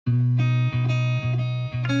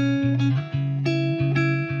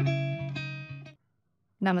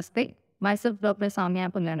Namaste. Myself, Dr.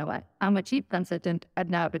 Samya Punganawat. I'm a Chief Consultant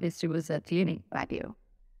at Diabetes Research Clinic, Radio.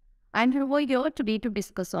 And we're here today to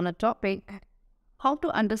discuss on a topic, how to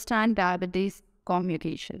understand diabetes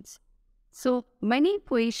complications. So many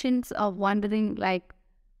patients are wondering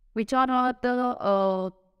which are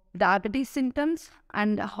the diabetes symptoms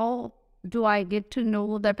and how do I get to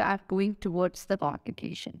know that I'm going towards the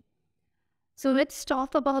complication. So let's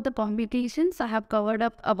talk about the complications. I have covered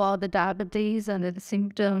up about the diabetes and the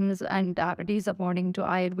symptoms and diabetes according to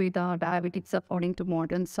Ayurveda, diabetes according to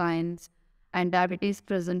modern science, and diabetes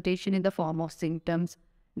presentation in the form of symptoms,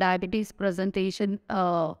 diabetes presentation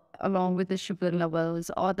along with the sugar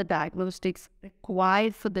levels or the diagnostics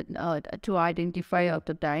required for the to identify or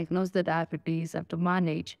to diagnose the diabetes and to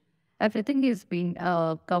manage. Everything is being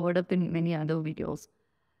covered up in many other videos.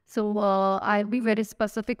 So I'll be very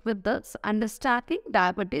specific with this, understanding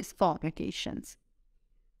diabetes complications.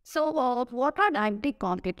 So what are diabetic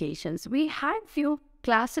complications? We had few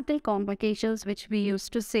classical complications which we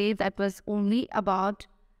used to say that was only about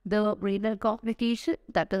the renal complication,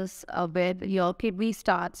 that is where your kidney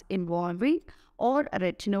starts involving, or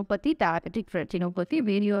retinopathy, diabetic retinopathy,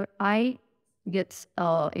 where your eye gets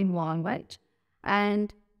involved, right?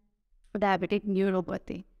 And diabetic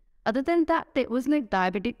neuropathy. Other than that, there was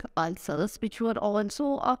diabetic ulcers, which were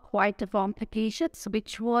also quite a complications,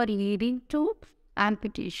 which were leading to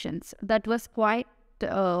amputations. That was quite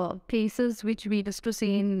cases which we used to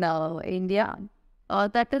see in India.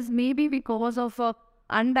 That is maybe because of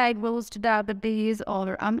undiagnosed diabetes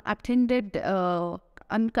or unattended,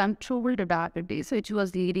 uncontrolled diabetes, which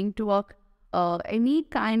was leading to any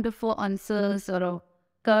kind of ulcers or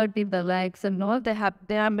cut in the legs and all.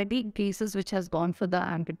 There are many cases which has gone for the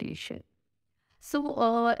amputation. So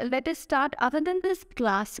let us start. Other than this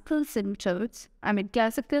classical symptoms,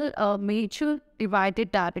 classical major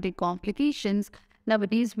divided diabetic complications,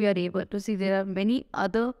 nowadays we are able to see there are many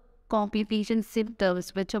other complication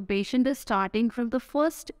symptoms which a patient is starting from the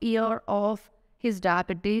first year of his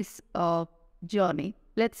diabetes journey.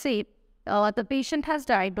 Let's say the patient has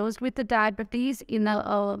diagnosed with the diabetes in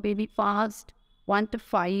a maybe past 1 to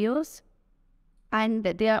 5 years, and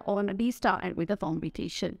they are already started with a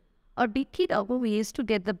complication. A decade ago, we used to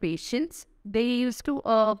get the patients. They used to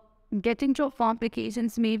get into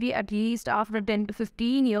complications maybe at least after 10 to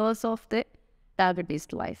 15 years of their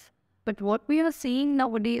diabetes life. But what we are seeing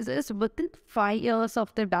nowadays is within 5 years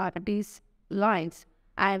of their diabetes lives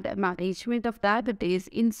and management of diabetes,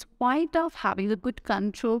 in spite of having a good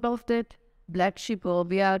control of that blood sugar,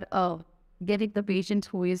 we are getting the patient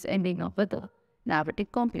who is ending up with a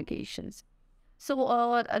diabetic complications. So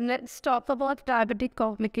let's talk about diabetic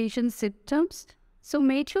complication symptoms. So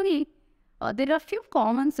majorly, there are few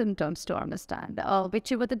common symptoms to understand,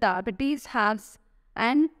 whichever the diabetes has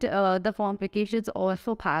and the complications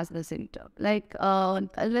also has the symptom.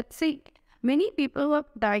 Let's say many people who are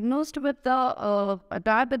diagnosed with the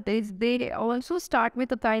diabetes, they also start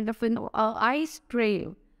with a kind of eye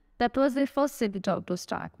strain. That was their first symptom to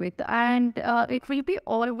start with. And it will be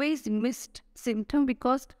always missed symptom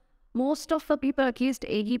because most of the people, at least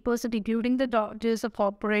 80%, including the doctors, the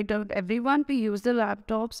operator, everyone, we use the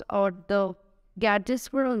laptops or the gadgets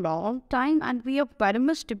for a long time, and we are very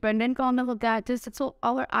much dependent on our gadgets. So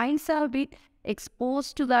our eyes have been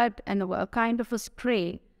exposed to that and a kind of a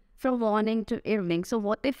strain from morning to evening. So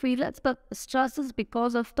what they feel is the stress is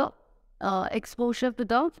because of the exposure to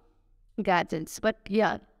the gadgets. But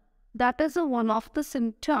yeah, that is one of the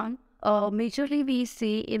symptoms majorly we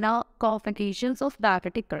see in our complications of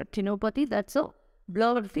diabetic retinopathy. That's a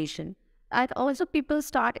blurred vision. And also people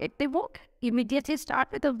they won't immediately start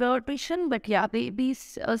with a blurred vision, but yeah, they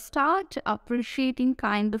start appreciating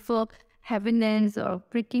kind of a heaviness or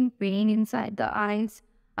pricking pain inside the eyes.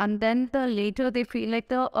 And then later they feel like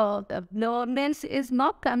the blurredness is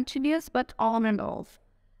not continuous but on and off.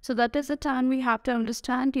 So that is the time we have to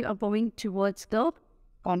understand you are going towards the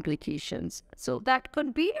complications. So that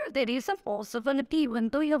could be, there is a possibility, even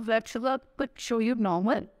though your blood sugar could show you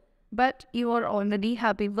normal, but you are already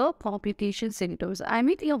having the complication symptoms.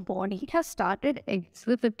 Your body has started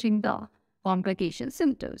exhibiting the complication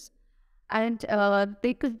symptoms. And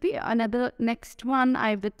there could be another next one.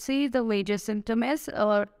 I would say the major symptom is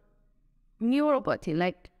neuropathy,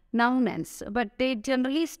 like numbness, but they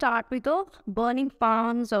generally start with the burning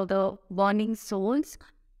palms or the burning soles.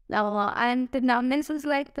 And the numbness is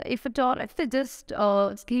if they just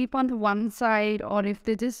sleep on one side or if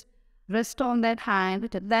they just rest on that hand,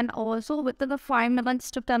 then also within the 5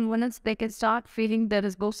 minutes to 10 minutes, they can start feeling there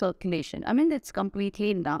is no circulation. It's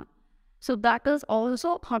completely down. So that is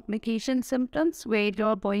also complication symptoms where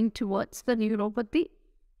you're going towards the neuropathy.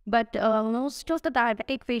 But most of the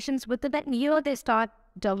diabetic patients within that year, they start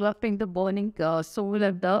developing the burning soul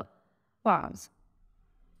of the palms.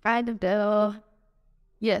 And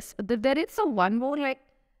yes, there is a one more like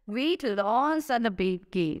weight loss and a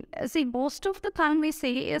weight gain. See, most of the time we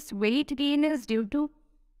say is weight gain is due to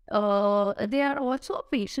they are also a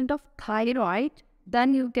patient of thyroid.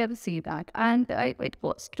 Then you can see that, and it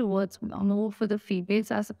goes towards more for the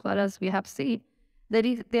females as far as we have seen.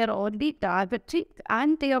 They are already diabetic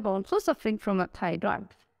and they are also suffering from a thyroid.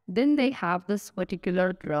 Then they have this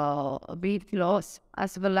particular weight loss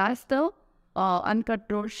as well as the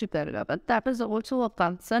uncontrolled sugar level. That is also a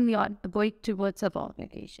concern. You are going towards a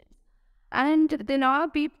complication. And then are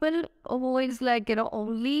people who is like,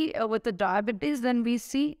 only with the diabetes, then we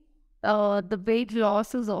see the weight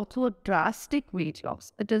loss is also a drastic weight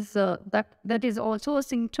loss. It is that is also a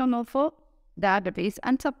symptom of a diabetes.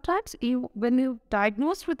 And sometimes when you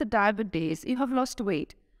diagnosed with the diabetes, you have lost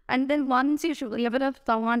weight. And then once you sugar level have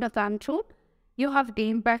come under control, you have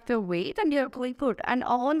gained back your weight and you're going good. And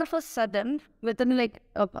all of a sudden, within like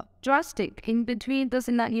drastic, in between this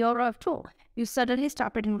in a year or two, you suddenly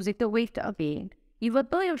started losing the weight again, even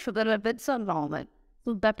though your sugar levels are normal.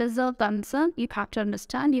 So that is a concern. You have to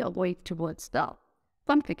understand you're going towards the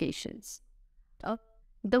complications.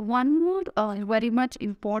 The one more very much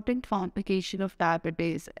important complication of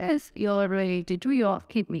diabetes is you're related to your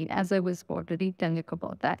kidney, as I was already telling you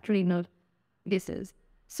about that renal disease.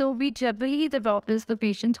 So we generally, the doctors, the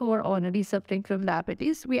patients who are already suffering from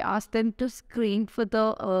diabetes, we ask them to screen for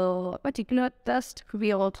the particular test.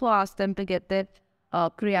 We also ask them to get their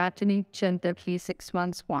creatinine checked at least 6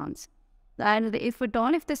 months once. And if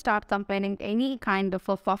they start complaining any kind of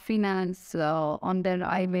a puffiness on their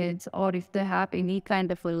eyelids, or if they have any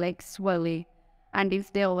kind of a leg swelling, and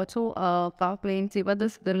if they also complain, even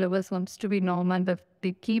the liver seems to be normal, but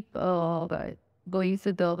they keep going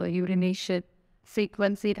through the urination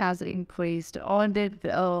frequency, it has increased, or their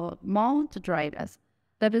mouth dryness,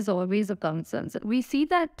 that is always a concern. So we see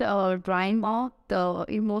that dry mouth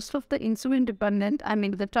in most of the insulin dependent,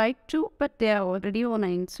 the type 2, but they are already on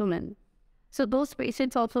insulin. So those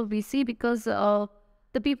patients also we see, because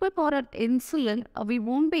the people who are at insulin, we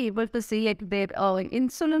won't be able to see it. Their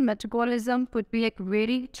insulin metabolism could be like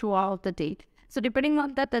varying throughout the day. So depending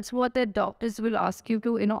on that, that's what the doctors will ask you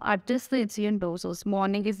to, adjust the insulin doses.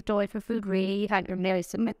 Morning if you feel really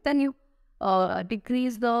hyperglycemic, then you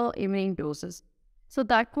decrease the evening doses. So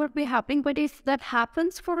that could be happening, but if that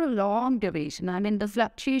happens for a long duration, the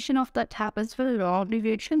fluctuation of that happens for a long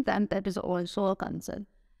duration, then that is also a concern.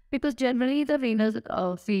 Because generally the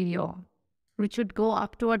renal failure, which would go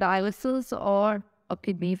up to a dialysis or a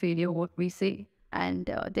kidney failure, what we say.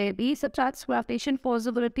 And there is a transplantation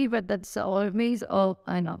possibility, but that's always a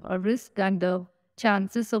risk, and the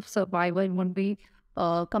chances of survival would be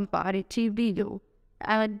comparatively low.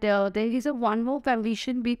 And there is one more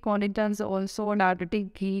condition we call it as also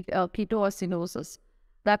diabetic ketoacidosis.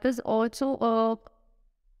 That is also a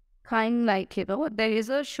kind like, there is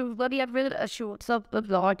a sugar level shoots up a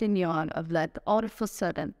lot in your blood all of a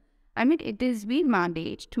sudden. It is we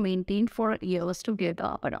managed to maintain for years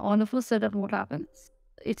together, but all of a sudden what happens?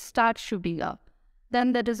 It starts shooting up.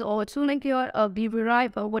 Then that is also like your beaver,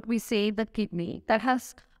 what we say, the kidney, that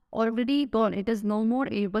has already gone. It is no more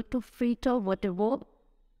able to filter whatever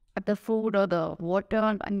the food or the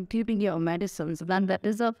water and giving your medicines. Then that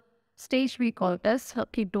is a stage we call it as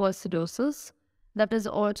ketoacidosis. That is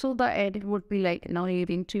also the end, it would be like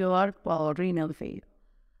leading to your renal failure.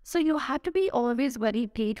 So you have to be always very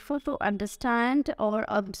careful to understand or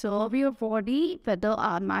observe your body, whether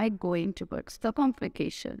am I going towards the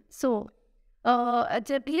complication. So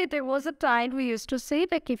generally there was a time we used to say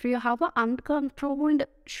like if you have an uncontrolled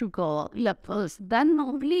sugar levels, then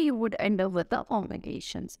normally you would end up with the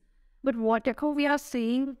complications. But whatever we are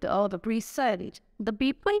seeing, the pre-side, the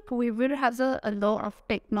people whoever has a lot of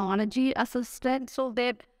technology assisted, so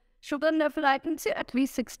their sugar level, I can say at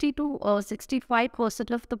least 60 to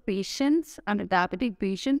 65% of the patients and diabetic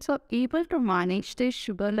patients are able to manage their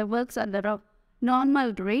sugar levels under a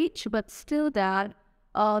normal range, but still there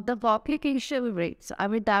the complication rates.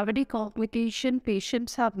 Diabetic complication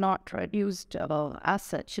patients have not reduced as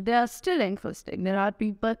such. They are still interesting. There are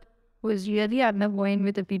people who is really undergoing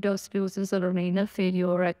with a ketoacidosis or renal failure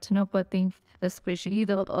or retinopathy, especially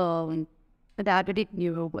the diabetic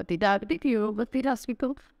neuropathy. Diabetic neuropathy has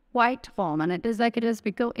become quite common, and it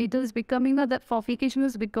is becoming that complication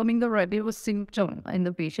is becoming the regular symptom in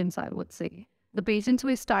the patients, I would say. The patients who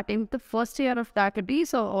are starting the first year of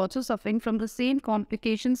diabetes are also suffering from the same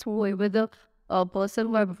complications whoever the a person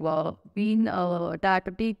who have been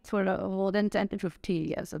diabetic for more than 10 to 15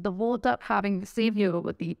 years. The both are having the same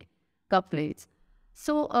neuropathy complaints.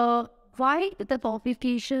 So, why the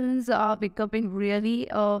complications are becoming really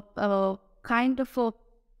kind of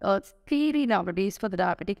scary nowadays for the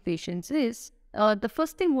diabetic patients is the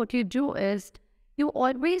first thing what you do is you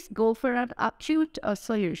always go for an acute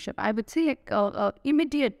solution. I would say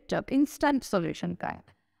immediate, instant solution kind.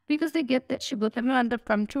 Because they get that sugar level under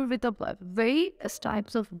control with the various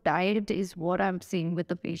types of diet is what I'm seeing with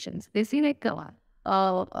the patients. They see like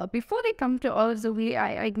before they come to us,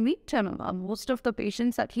 I meet them. Most of the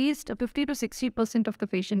patients, at least 50 to 60% of the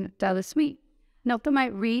patient tell us me. Now, after my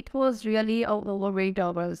weight was really overweight, I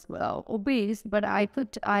was obese, but I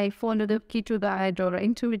followed the keto diet or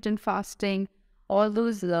intermittent fasting, all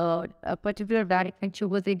those particular diet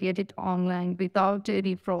lectures, they get it online without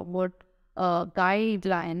any forward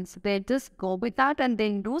guidelines. They just go with that and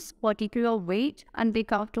then lose particular weight, and they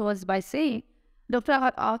come to us by saying,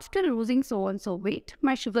 Doctor, after losing so and so weight,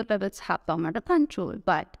 my sugar levels have come under control.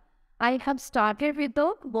 But I have started with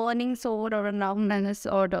the burning sore or a numbness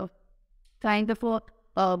or the kind of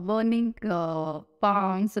a burning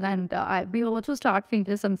palms, and we also start feeling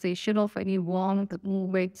the sensation of any warm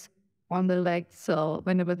movements on the legs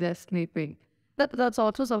whenever they're sleeping. That's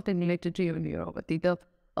also something related to your neuropathy. The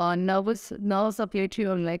nerves appear to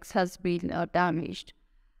your legs has been damaged.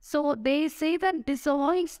 So they say that this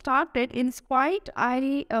all started in spite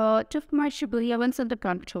I took my sugar levels under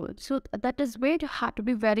control. So that is where you have to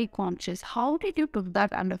be very conscious. How did you took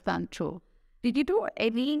that under control? Did you do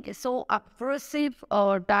any so aggressive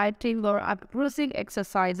or dieting or aggressive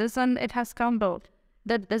exercises and it has come out?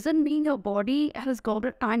 That doesn't mean your body has got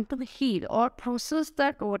a time to heal or process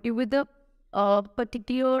that body with the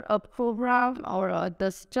particular program or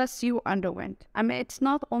the stress you underwent. I mean, it's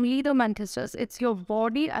not only the mental stress, it's your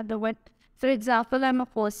body underwent. For example, I'm a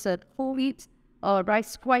person who eats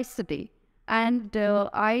rice twice a day, and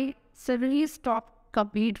I suddenly stopped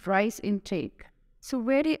complete rice intake. So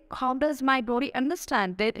how does my body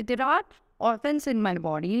understand that there are organs in my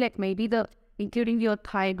body, like maybe including your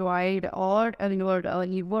thyroid or your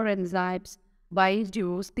liver enzymes, bile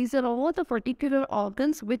juice. These are all the particular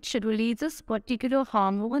organs which releases particular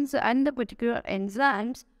hormones and the particular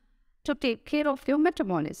enzymes to take care of your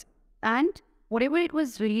metabolism. And whatever it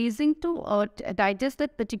was releasing to digest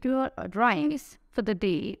that particular rice for the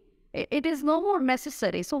day, it is no more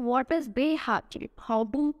necessary. So what does they have to? How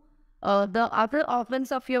do the other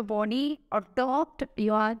organs of your body adopt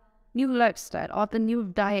your new lifestyle or the new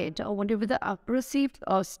diet or whatever the aggressive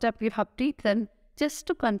step you have taken just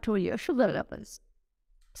to control your sugar levels?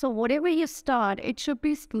 So whatever you start, it should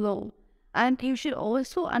be slow. And you should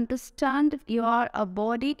also understand your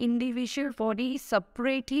body, individual body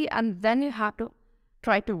separately, and then you have to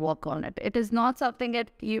try to work on it. It is not something that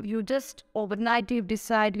you just overnight you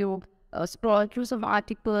decide you scroll through some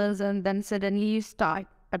articles and then suddenly you start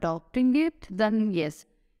adopting it. Then yes,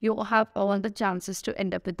 you have all the chances to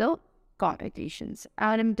end up with the complications.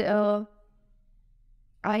 And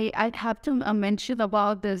I'd have to mention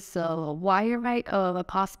about this, why am I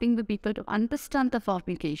asking the people to understand the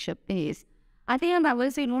complication is, I think I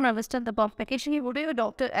was saying, don't understand the complication, you go to your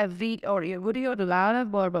doctor or you go to your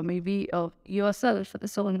lab or maybe yourself.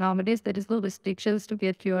 So nowadays there is no restrictions to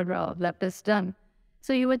get your blood test done.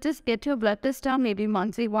 So you would just get your blood test done maybe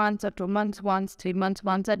monthly once or 2 months once, 3 months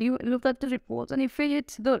once, and you look at the reports and if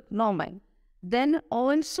it's good, normal, then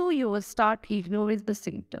also you will start ignoring the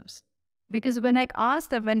symptoms. Because when I ask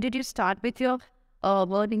them, when did you start with your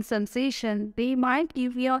burning sensation, they might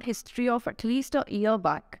give you a history of at least a year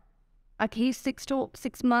back. At least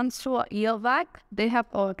 6 months to a year back, they have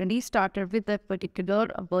already started with that particular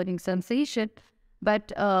burning sensation,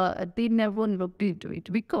 but they never looked into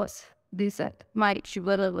it because they said my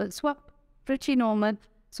sugar levels were pretty normal,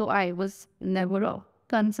 so I was never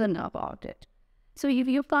concerned about it. So if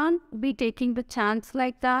you can't be taking the chance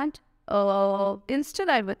like that, instead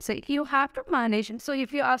I would say you have to manage. And so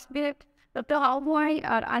if you ask me, Doctor, how do I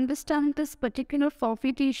understand this particular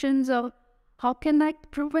complications, or how can I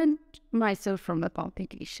prevent myself from a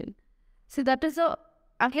complication? So that is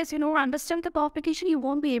unless you don't understand the complication, you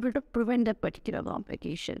won't be able to prevent that particular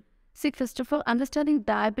complication. See, first of all, understanding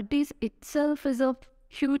diabetes itself is a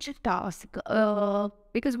huge task.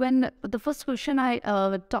 Because when the first question I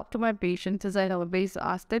talk to my patients is I always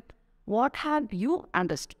ask it, what have you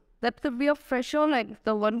understood? That could be a fresher, like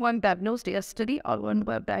the one diagnosed yesterday or one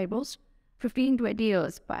who diagnosed 15, 20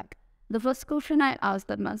 years back. The first question I ask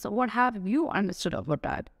them is, so what have you understood about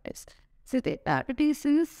diabetes? So diabetes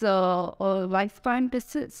is a lifetime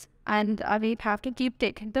disease, and I have to keep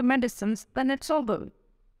taking the medicines, then it's over.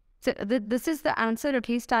 So this is the answer at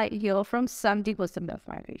least I hear from 70% of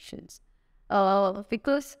my patients.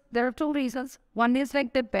 Because there are two reasons. One is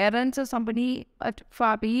like the parents or somebody at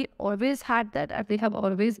Fabi always had that, and they have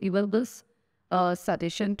always given this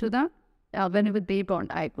suggestion to them whenever they got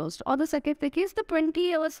diagnosed. Or the second thing is the 20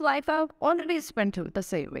 years life I've already spent with the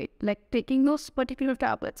same way. Like taking those particular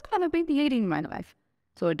tablets kind of been leading my life.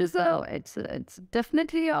 So it is it's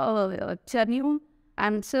definitely a genuine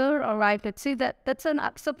answer, or right, let's say that's an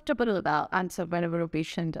acceptable answer whenever a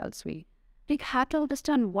patient tells me. You have to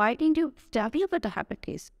understand, why didn't you develop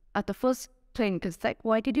diabetes? At the first thing is like,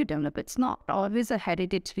 why did you develop it? It's not always a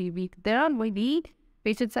hereditary weak. There are many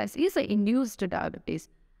patients I see is induced diabetes.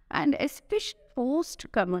 And especially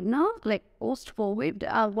post-corona, like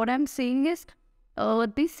post-COVID, what I'm saying is,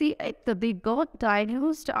 they see they got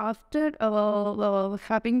diagnosed after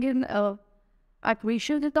having an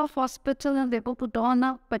admission in the hospital, and they were put on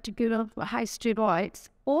a particular high steroids.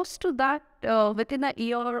 Post to that, within a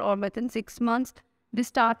year or within 6 months, they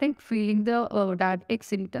started feeling the diabetic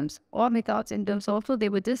symptoms or without symptoms. Also, they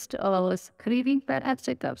were just craving fat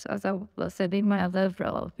checkups, as I said in my other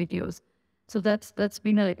videos. So that's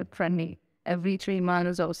been like a trendy. Every 3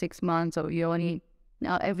 months or 6 months or yearly,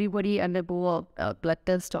 now everybody undergo a blood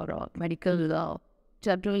test or a medical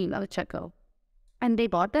general checkup. And they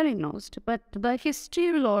got diagnosed, but the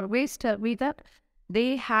history will always tell me that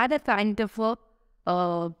they had a kind of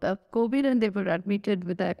COVID and they were admitted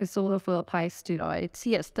with an episode of high steroids.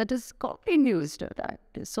 Yes, that is continuous to that.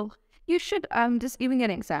 So you should, I'm just giving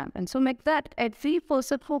an example. So make that every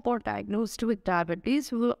person who got diagnosed with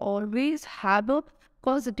diabetes will always have a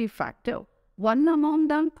causative factor. One among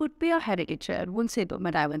them could be a hereditary. I won't say that,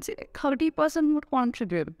 but I would say 30% would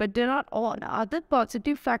contribute. But there are all other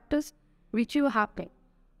positive factors which you have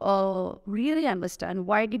to really understand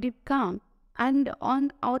why did it come, and on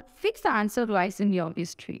our fixed answer lies in your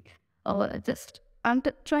history. Just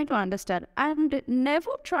try to understand, and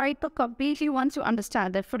never try to completely, once you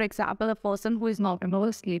understand that, for example, a person who is not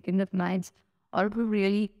sleeping at nights, or who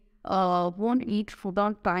really won't eat food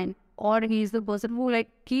on time, or he is the person who like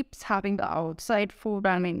keeps having the outside food.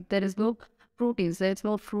 I mean, there is no proteins, there's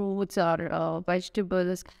no fruits or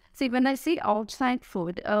vegetables. See, when I say outside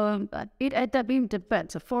food, it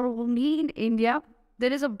depends. For me in India,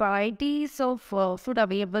 there is a varieties of food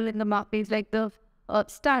available in the market, like the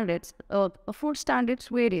standards, food standards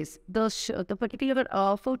varies. The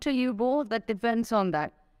particular food you go, that depends on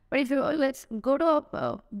that. But if you let's go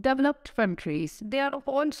to developed countries, they are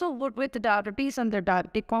also good with diabetes and their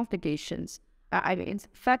diabetic complications. I mean, in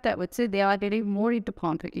fact, I would say they are getting more into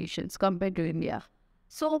complications compared to India.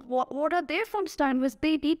 So what are their food standards?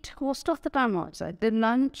 They eat most of the time outside. The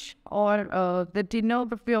lunch or the dinner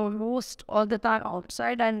prepare most all the time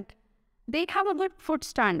outside, and they have a good food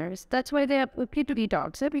standards. That's why they are okay to eat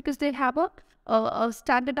outside, because they have a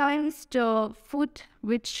standardized food,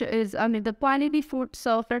 which is, I mean, the quality food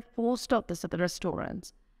served at most of the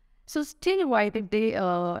restaurants. So still, why did they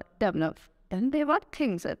develop? And there were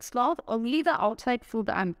things. It's not only the outside food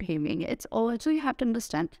I'm blaming. It's also, you have to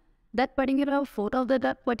understand, that particular food or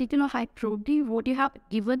that particular high protein, what you have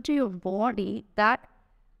given to your body, that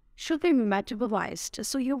should be metabolized.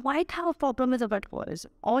 So you might have a problem with the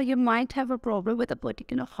metabolism, or you might have a problem with a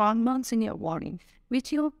particular hormones in your body,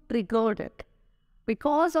 which you triggered it.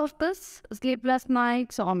 Because of this sleepless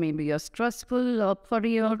nights, or maybe a stressful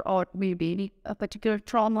career, or maybe a particular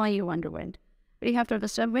trauma you underwent. But you have to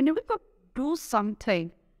understand, whenever you do something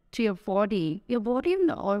to your body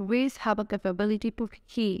will always have a capability to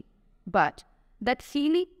heal. But that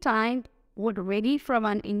healing time would vary from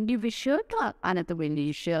an individual to another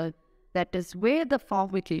individual. That is where the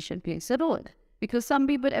complication plays a role. Because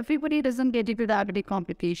everybody doesn't get into diabetic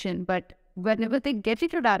complication, but whenever they get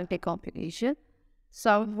into diabetic complication,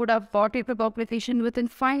 some would have got into complication within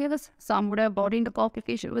 5 years, some would have got into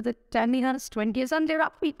complication within 10 years, 20 years, and there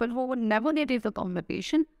are people who would never get into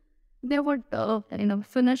complication. They would,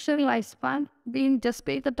 finish their lifespan being just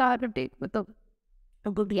the diabetic with a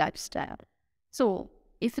good lifestyle. So,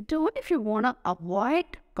 if you want to avoid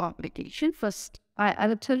complication, first, I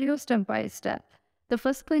will tell you step by step. The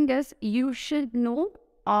first thing is, you should know,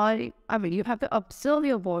 you have to observe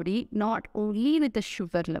your body, not only with the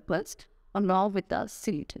sugar levels, or not with the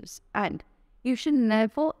symptoms. And you should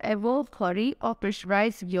never ever hurry or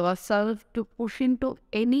pressurize yourself to push into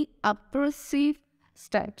any aggressive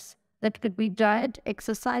steps. That could be diet,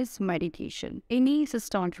 exercise, medication, any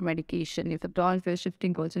systemic medication. If the dose is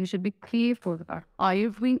shifting goals, you should be careful. Are you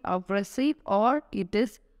being aggressive, or it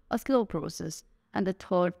is a slow process? And the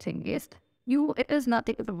third thing is, it is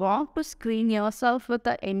nothing wrong to screen yourself with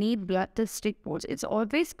any blood test reports. It's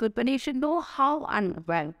always good, but you should know how and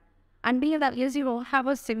when. And being that yes, you don't have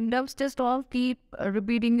a symptoms, just all keep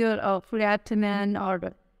repeating your creatinine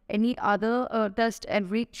or any other test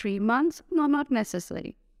every 3 months. No, not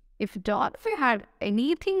necessary. If you had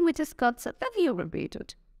anything which is constant, then you repeat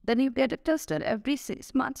it. Then you get it tested every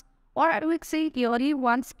 6 months. Or I would say yearly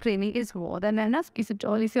one screening is more than enough. Is it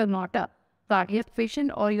all if you're not a cardiac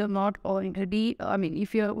patient or you're not already,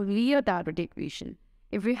 if you're only a diabetic patient.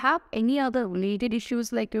 If you have any other related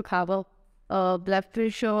issues like you have a blood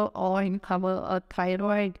pressure or you have a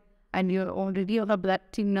thyroid and you're already on a blood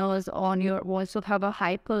thinners or you also have a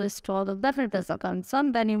high cholesterol, that it is a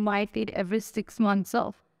concern, then you might need every 6 months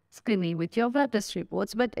of screening with your blood test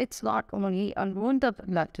reports. But it's not only on the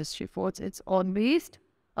blood test reports, it's always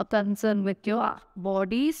a concern with your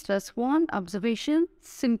body's response, observation,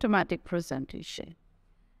 symptomatic presentation.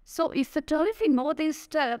 So if you know these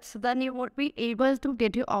steps, then you would be able to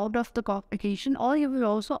get you out of the complication, or you will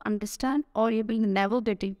also understand, or you will never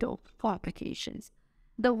get into complications.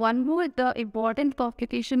 The one more, the important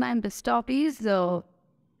complication and the stop is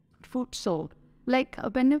food sore. Like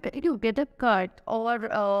when you get a cut,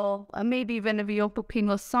 or maybe whenever you're cooking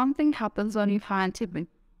or something happens on your hand,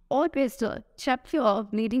 always check your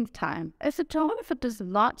bleeding time. If it is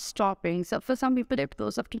not stopping, so for some people it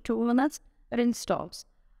goes up to 2 minutes, but it stops.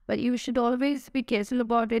 But you should always be careful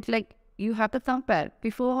about it. Like you have to compare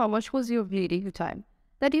before how much was your bleeding time.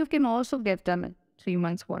 That you can also get them in 3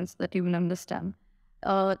 months once, that you will understand.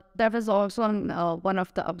 That is also one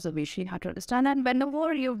of the observations you have to understand. And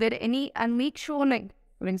whenever you get any, and make sure like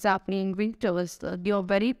for example in winters, you're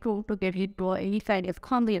very prone to get into any kind of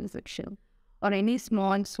fungal infection or any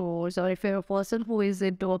small sores, or if you're a person who is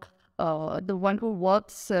into the one who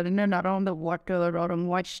works in and around the water or a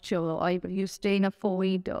moisture, or you stay in a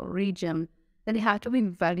void region, then you have to be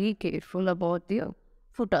very careful about the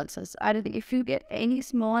foot ulcers. And if you get any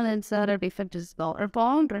small ulcer, if it is not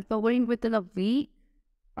found recovering within a week,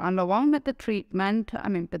 and along with the treatment,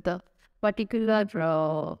 with the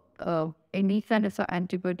particular any kind of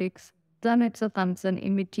antibiotics, then it's a concern.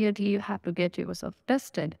 Immediately you have to get yourself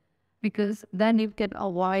tested, because then you can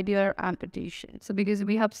avoid your amputation. So because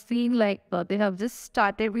we have seen like they have just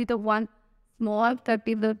started with the one small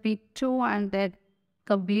 30 the week 2, and then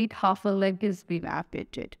complete half a leg is being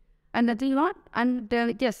amputated. And that is not, and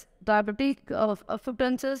yes, diabetic foot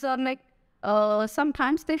ulcers are like,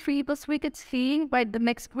 sometimes they feel this week it's healing, but the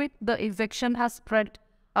next week the infection has spread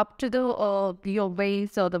up to the your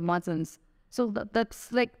veins or the muscles. So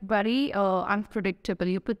that's like very unpredictable.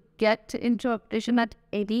 You could get into amputation at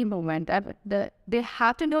any moment. And they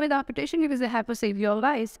have to know the amputation because they have to save your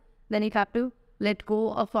lives. Then you have to let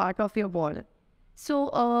go of part of your body.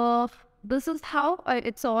 So this is how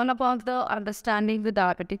it's all about the understanding the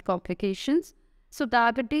diabetic complications. So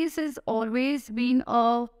diabetes has always been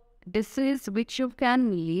a disease which you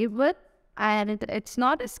can live with, and it's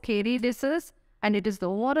not a scary disease. And it is the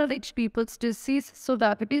overall-rich people's disease. So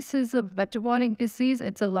diabetes is a metabolic disease,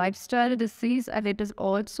 it's a lifestyle disease, and it is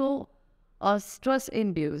also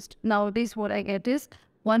stress-induced. Nowadays, what I get is,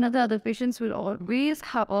 one of the other patients will always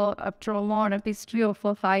have a trauma or a history of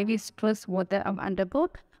a 5-year stress what they have undergone.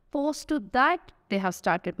 Post to that, they have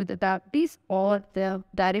started with the diabetes, or they have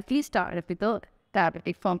directly started with the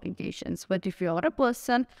diabetic complications. But if you are a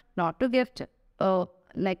person not to get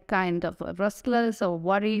like kind of restless or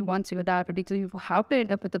worry once you're diabetic, so you have to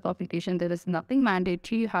end up with the complication. There is nothing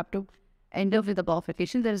mandatory. You have to end up with the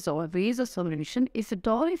complication. There is always a solution. If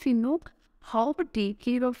you know how to take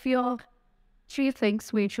care of your 3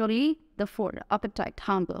 things, usually the food, appetite,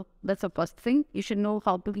 hunger. That's the first thing. You should know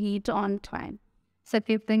how to eat on time.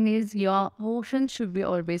 Second thing is your motion should be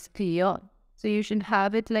always clear. So you should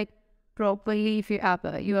have it like properly. If you have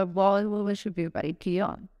your bowel should be very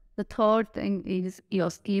clear. The third thing is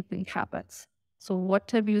your sleeping habits. So what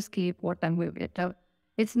time you sleep, what time you get up.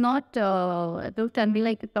 It's not, don't tell me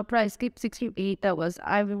like, Doctor, I sleep 6 to 8 hours.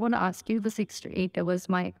 I want to ask you the 6 to 8 hours.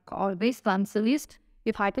 My always answer is,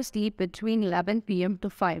 if I have to sleep between 11 p.m. to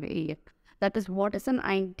 5 a.m. That is what is an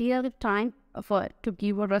ideal time to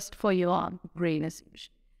give a rest for your brain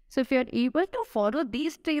essentially. So if you're able to follow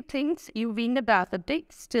these 3 things, you being a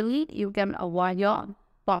diabetic, still you can avoid your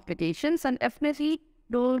complications, and definitely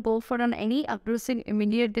don't go for any aggressive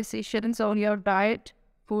immediate decisions on your diet,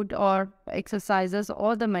 food or exercises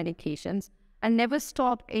or the medications, and never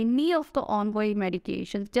stop any of the ongoing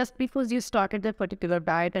medications just because you started a particular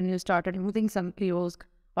diet and you started using some pills,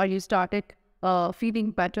 or you started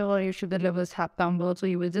feeling better, or your sugar levels have come low, so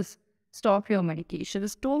you will just stop your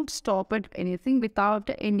medications. Don't stop at anything without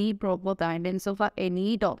any proper guidance of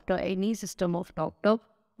any doctor, any system of doctor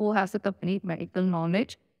who has a complete medical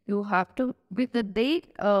knowledge. You have to, with the day,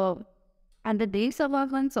 under their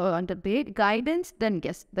surveillance or under their guidance, then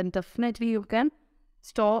yes, then definitely you can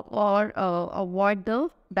stop or avoid the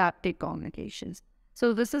diabetic complications.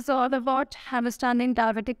 So this is all about understanding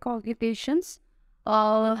diabetic complications.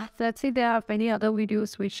 Let's see, there are many other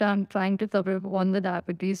videos which I'm trying to cover on the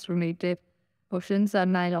diabetes related questions,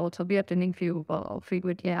 and I'll also be attending few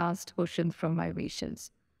frequently asked questions from my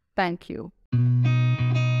patients. Thank you.